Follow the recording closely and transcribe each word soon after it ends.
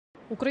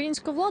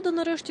Українська влада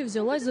нарешті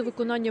взялась за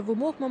виконання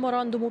вимог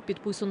меморандуму,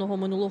 підписаного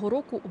минулого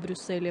року у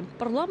Брюсселі.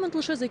 Парламент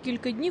лише за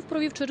кілька днів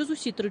провів через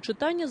усі 3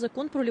 читання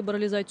закон про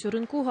лібералізацію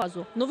ринку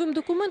газу. Новим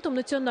документом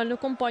національну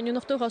компанію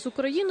 «Нафтогаз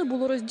України»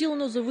 було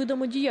розділено за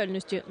видами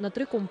діяльності на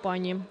 3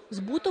 компанії –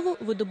 збутову,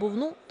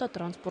 видобувну та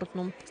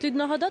транспортну. Слід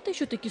нагадати,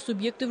 що такі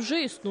суб'єкти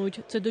вже існують.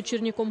 Це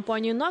дочірні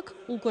компанії НАК,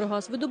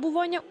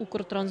 «Укргазвидобування»,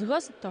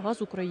 «Укртрансгаз» та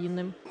 «Газ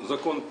України».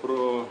 Закон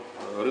про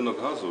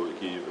ринок газу,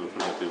 який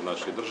прийнятий в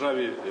нашій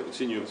державі,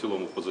 оцінюю в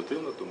цілому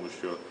позитивно, тому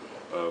що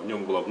в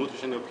ньому була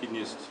внутрішня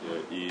необхідність,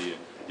 і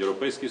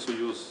Європейський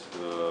Союз,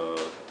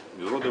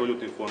 Міжнародний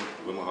валютний фонд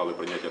вимагали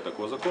прийняття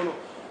такого закону.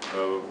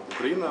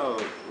 Україна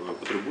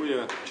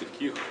потребує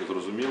чітких,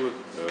 зрозумілих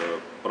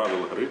правил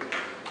гри,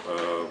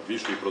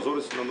 більшої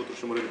прозорості на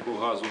внутрішньому ринку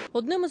газу.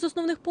 Одним із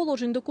основних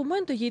положень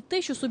документу є й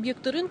те, що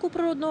суб'єкти ринку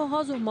природного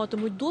газу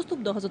матимуть доступ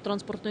до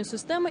газотранспортної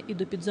системи і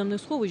до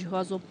підземних сховищ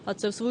газу. А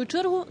це, в свою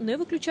чергу, не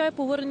виключає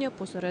повернення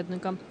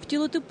посередника.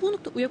 Втілити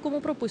пункт, у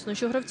якому прописано,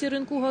 що гравці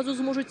ринку газу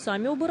зможуть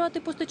самі обирати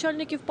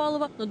постачальників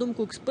палива, на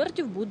думку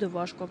експертів, буде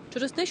важко.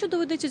 Через те, що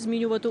доведеться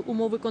змінювати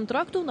умови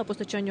контракту на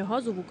постачання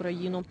газу в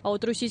Україну. А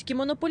от російський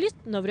монополіст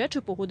навряд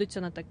чи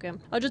погодиться на таке.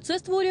 Адже це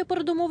створює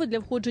передумови для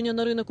входження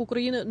на ринок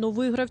України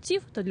нових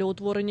гравців та для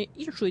утворення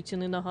іншої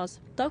ціни на газ.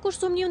 Також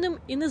сумнівним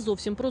і не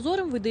зовсім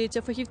прозорим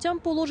видається фахівцям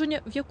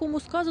положення, в якому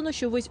сказано,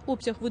 що весь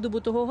обсяг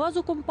видобутого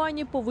газу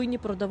компанії повинні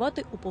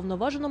продавати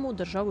уповноваженому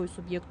державою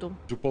суб'єкту.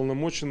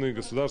 Уполномоченные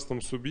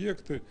государством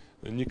субъекты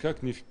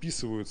никак не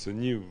вписываются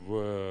ни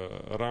в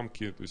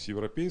рамки, то есть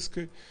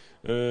европейской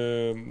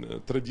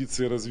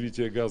традиции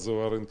развития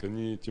газового рынка,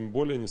 ни тем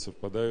более не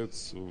совпадают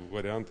с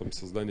вариантом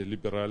создания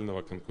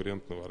либерального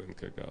конкурентного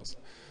рынка газа.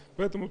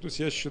 Поэтому то есть,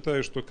 я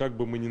считаю, что как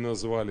бы мы ни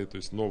назвали то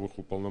есть, новых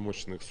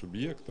уполномоченных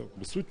субъектов,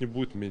 суть не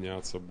будет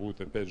меняться.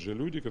 Будут опять же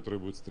люди, которые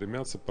будут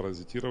стремятся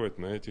паразитировать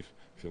на этих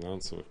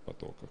фінансових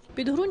потоках.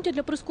 Підґрунтя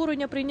для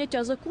прискорення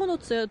прийняття закону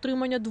 – це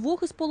отримання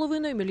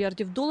 $2,5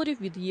 мільярдів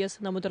від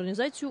ЄС на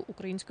модернізацію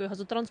української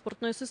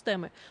газотранспортної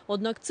системи.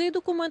 Однак цей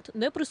документ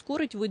не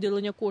прискорить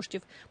виділення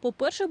коштів.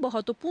 По-перше,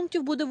 багато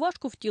пунктів буде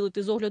важко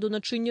втілити з огляду на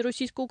чинні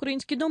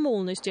російсько-українські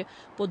домовленості.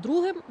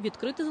 По-друге,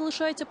 відкрите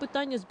залишається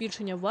питання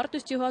збільшення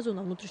вартості газу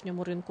на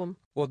внутрішньому ринку.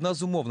 Одна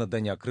з умов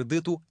надання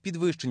кредиту –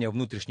 підвищення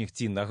внутрішніх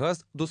цін на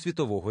газ до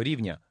світового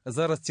рівня.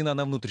 Зараз ціна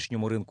на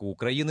внутрішньому ринку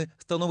України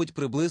становить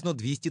приблизно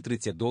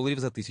 $230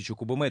 за 1000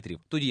 кубометрів,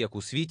 тоді як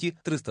у світі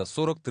 –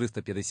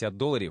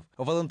 $340-350.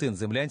 Валентин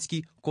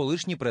Землянський –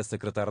 колишній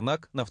прес-секретар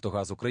НАК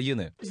 «Нафтогаз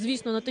України».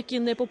 Звісно, на такі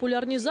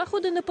непопулярні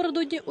заходи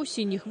напередодні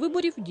осінніх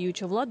виборів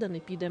діюча влада не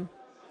піде.